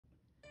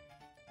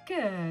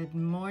Good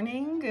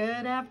morning,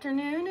 good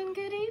afternoon, and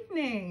good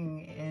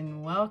evening,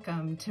 and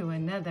welcome to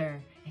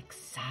another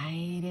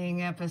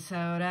exciting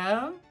episode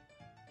of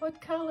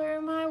What Color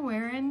Am I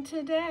Wearing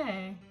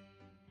Today?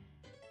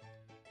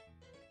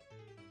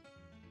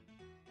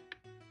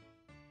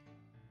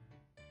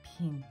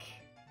 Pink.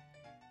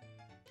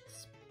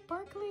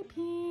 Sparkly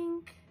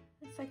pink.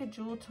 It's like a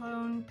jewel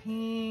tone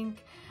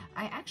pink.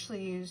 I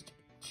actually used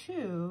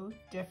two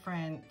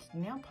different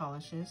nail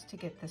polishes to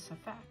get this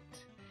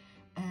effect,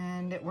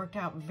 and it worked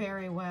out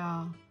very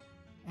well,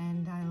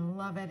 and I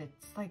love it.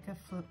 It's like a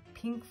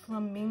pink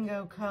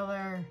flamingo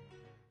color.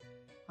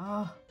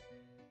 Oh,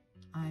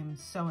 I'm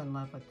so in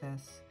love with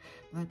this.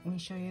 Let me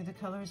show you the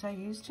colors I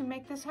used to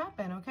make this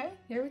happen, okay?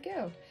 Here we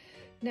go.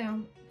 Now,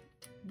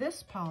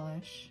 this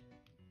polish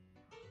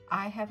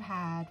I have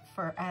had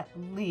for at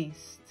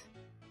least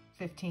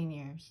 15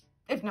 years,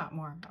 if not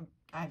more.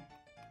 I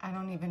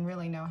don't even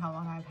really know how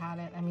long I've had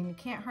it. I mean, you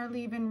can't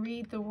hardly even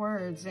read the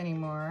words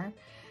anymore.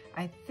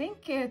 I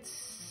think it's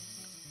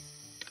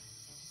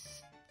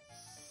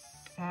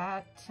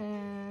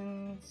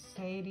satin,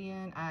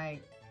 something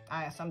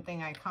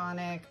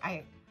iconic.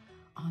 I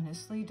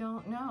honestly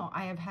don't know.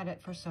 I have had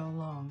it for so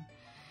long.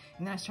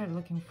 And then I started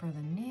looking for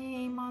the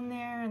name on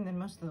there, and then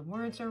most of the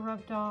words are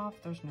rubbed off.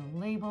 There's no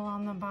label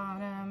on the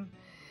bottom.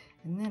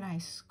 And then I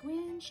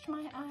squinched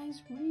my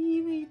eyes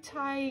really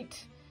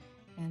tight,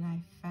 and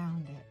I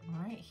found it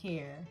right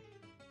here.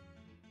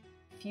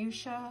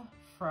 Fuchsia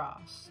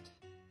Frost.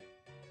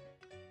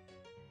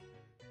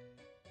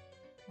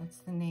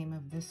 That's the name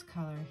of this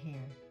color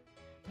here.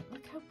 But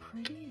look how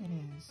pretty it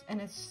is. And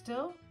it's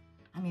still,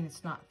 I mean,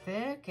 it's not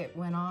thick. It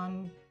went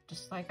on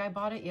just like I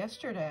bought it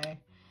yesterday.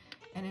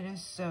 And it is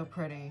so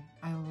pretty.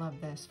 I love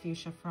this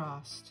Fuchsia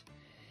Frost.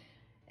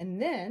 And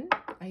then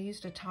I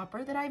used a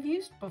topper that I've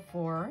used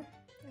before.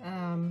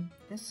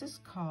 This is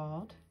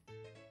called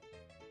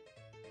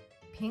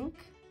Pink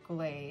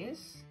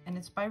Glaze, and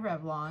it's by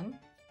Revlon.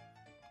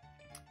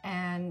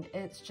 And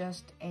it's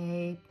just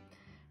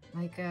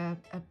like a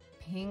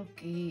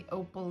pinky,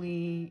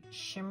 opally,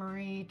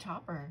 shimmery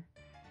topper.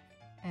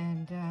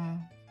 And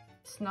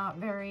it's not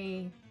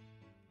very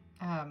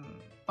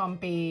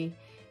bumpy.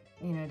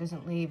 You know, it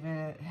doesn't leave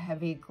a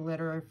heavy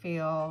glitter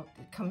feel.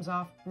 It comes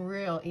off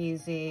real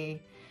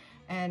easy.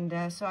 And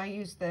so I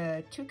used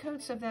the 2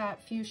 coats of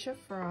that Fuchsia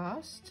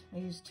Frost. I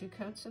used 2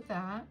 coats of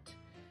that.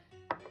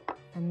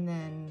 And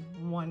then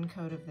 1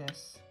 coat of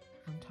this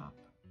on top.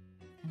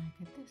 And I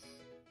get this.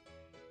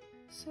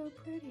 So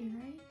pretty,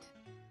 right?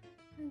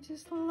 I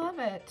just love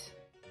it.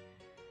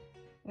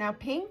 Now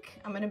pink,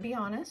 I'm gonna be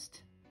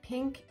honest,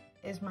 pink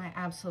is my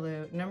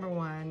absolute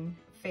 #1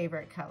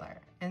 favorite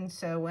color. And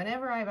so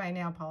whenever I buy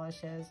nail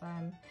polishes,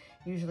 I'm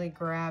usually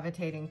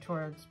gravitating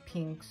towards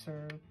pinks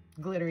or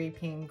glittery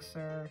pinks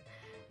or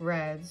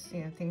reds,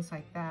 you know, things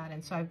like that.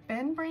 And so I've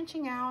been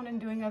branching out and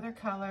doing other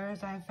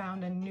colors. I've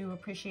found a new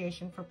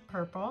appreciation for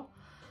purple.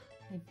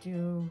 I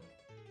do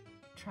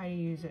try to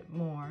use it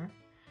more.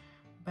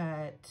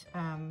 But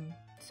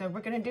so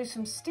we're gonna do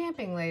some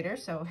stamping later,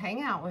 so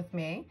hang out with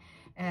me,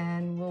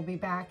 and we'll be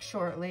back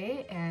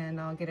shortly, and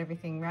I'll get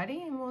everything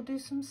ready and we'll do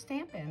some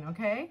stamping,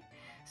 okay?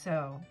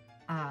 So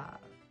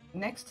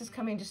next is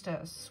coming just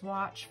a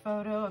swatch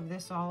photo of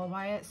this all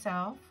by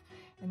itself,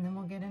 and then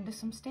we'll get into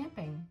some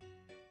stamping,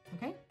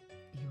 okay?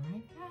 Be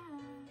right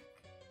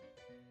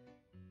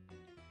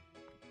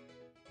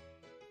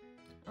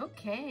back.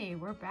 Okay,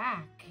 we're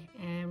back,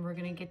 and we're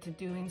gonna get to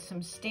doing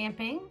some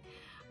stamping.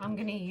 I'm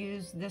gonna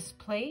use this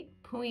plate,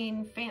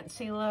 Pueen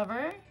Fancy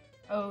Lover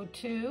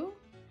 02.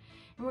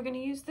 And we're gonna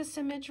use this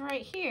image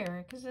right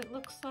here because it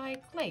looks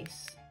like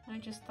lace. I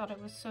just thought it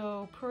was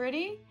so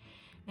pretty.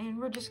 And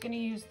we're just gonna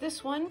use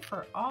this one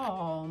for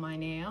all my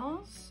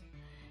nails.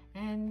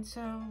 And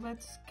so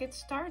let's get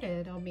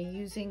started. I'll be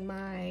using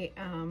my,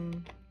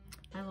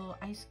 my little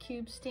ice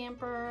cube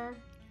stamper,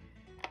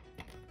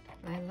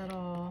 my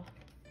little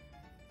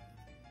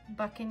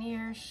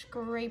Buccaneer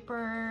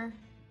scraper,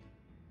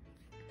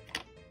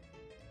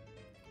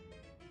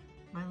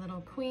 my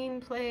little Pueen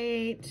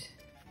plate,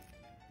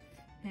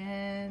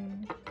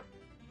 and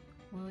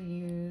we'll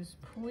use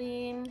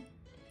Pueen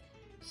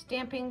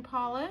stamping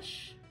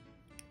polish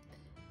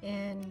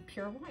in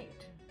pure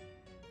white.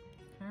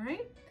 All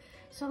right,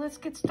 so let's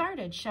get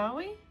started, shall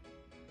we?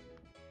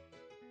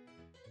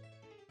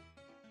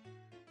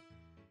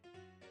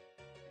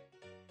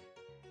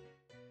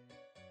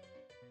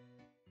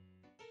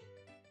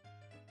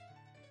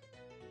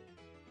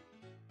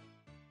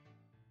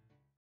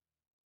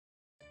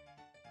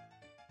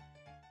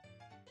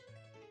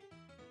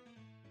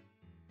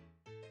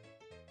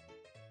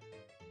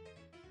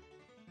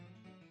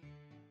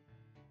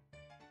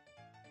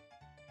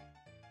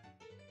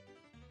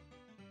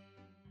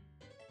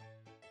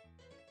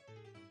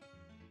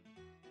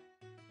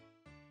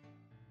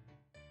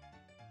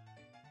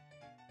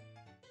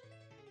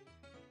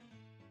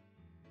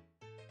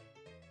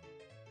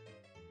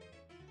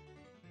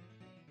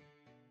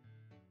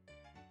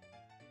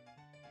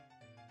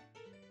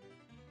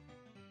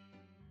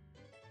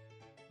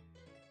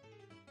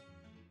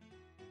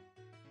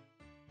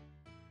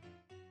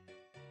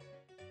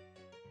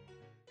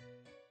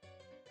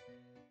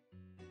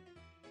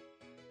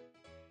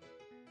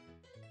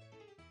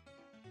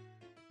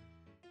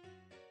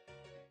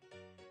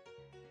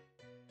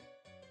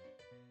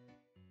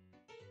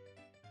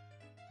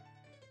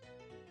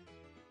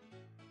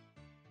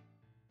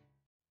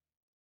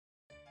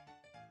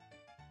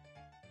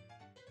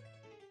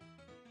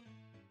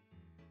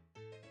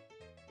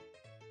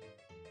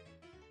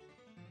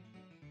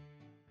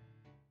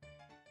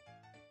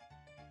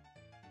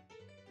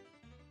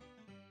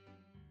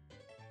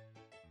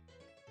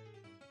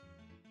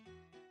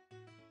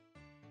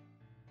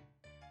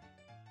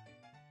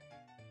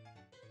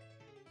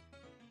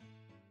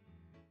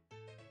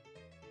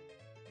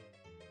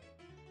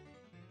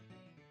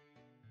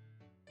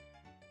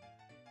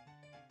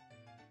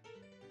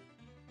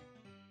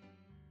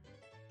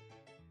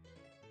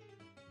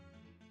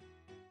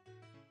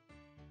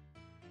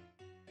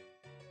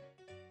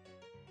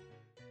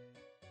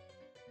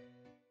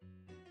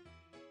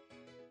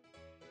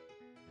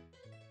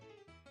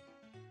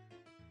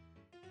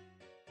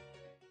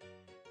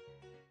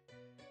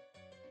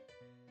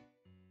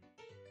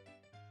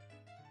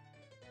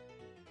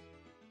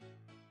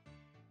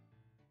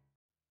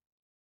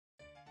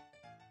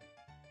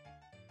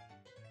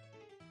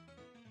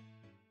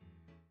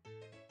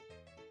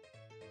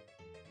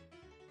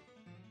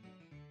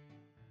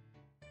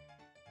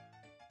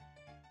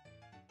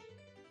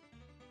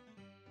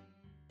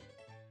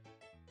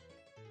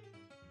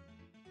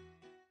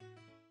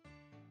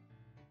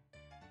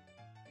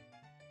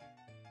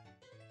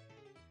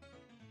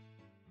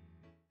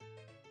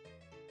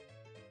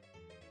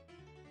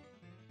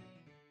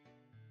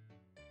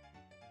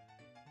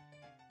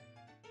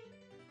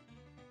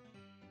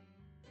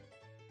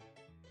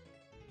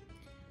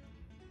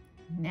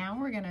 Now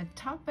we're gonna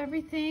top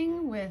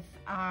everything with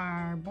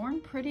our Born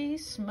Pretty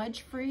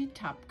smudge-free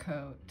top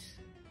coat.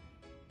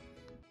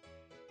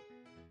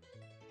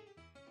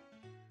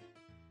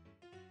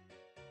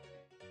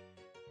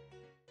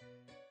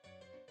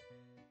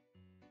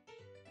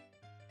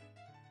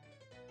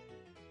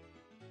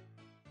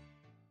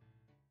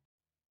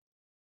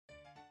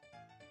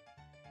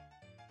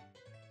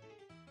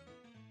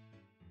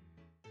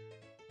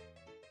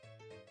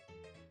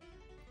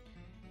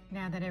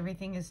 Now that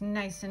everything is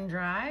nice and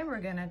dry, we're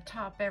gonna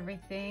top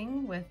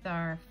everything with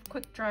our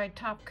quick dry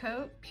top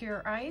coat,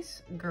 Pure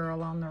Ice,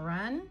 Girl on the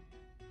Run.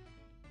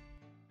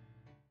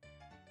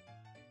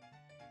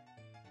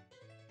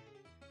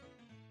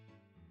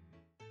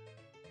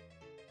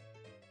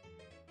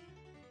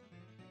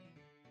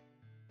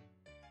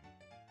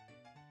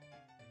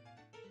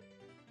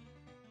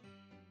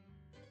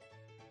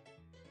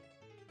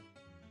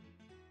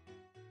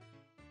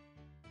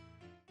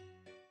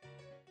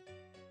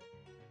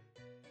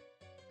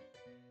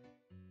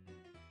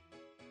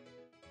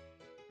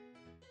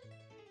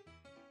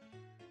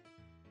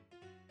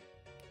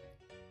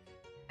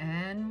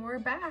 And we're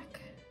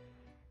back,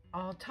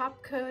 all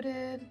top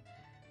coated,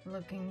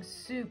 looking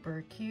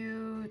super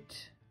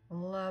cute.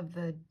 Love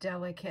the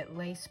delicate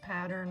lace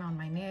pattern on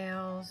my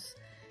nails.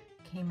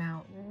 Came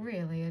out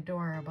really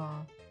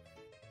adorable.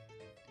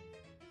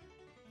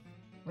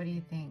 What do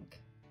you think?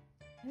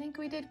 I think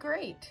we did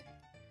great.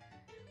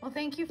 Well,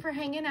 thank you for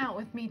hanging out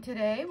with me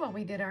today while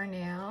we did our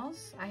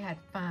nails. I had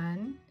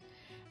fun.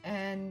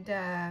 And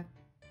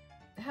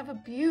have a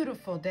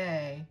beautiful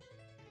day.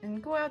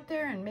 And go out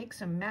there and make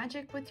some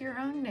magic with your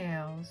own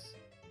nails.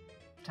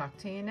 Talk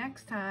to you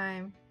next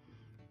time.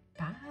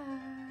 Bye.